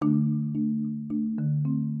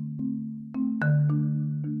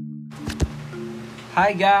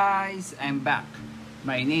Hi guys, I'm back.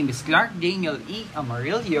 My name is Clark Daniel E.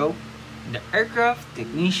 Amarillo, the aircraft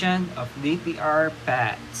technician of DPR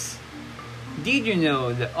PADS. Did you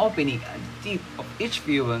know the opening at the tip of each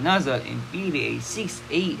fuel nozzle in PDA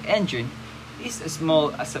 6A engine is as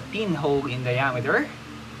small as a pinhole in diameter?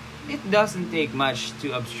 It doesn't take much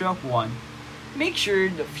to obstruct one. Make sure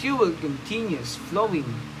the fuel continues flowing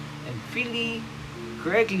and freely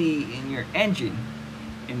correctly in your engine.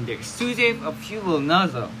 And there's two types of fuel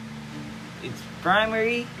nozzle. It's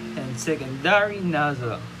primary and secondary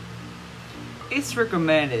nozzle. It's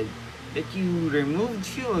recommended that you remove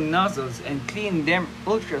fuel nozzles and clean them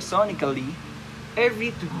ultrasonically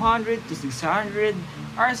every 200 to 600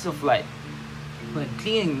 hours of flight. When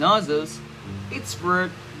cleaning nozzles, it's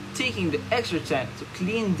worth taking the extra time to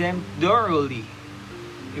clean them thoroughly.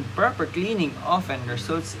 Improper cleaning often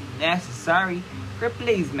results in necessary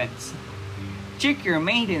replacements. Check your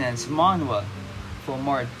maintenance manual for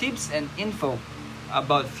more tips and info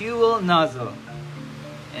about fuel nozzle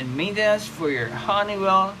and maintenance for your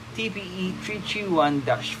Honeywell TPE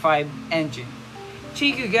 331-5 engine.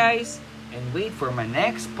 Thank you guys and wait for my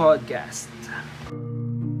next podcast.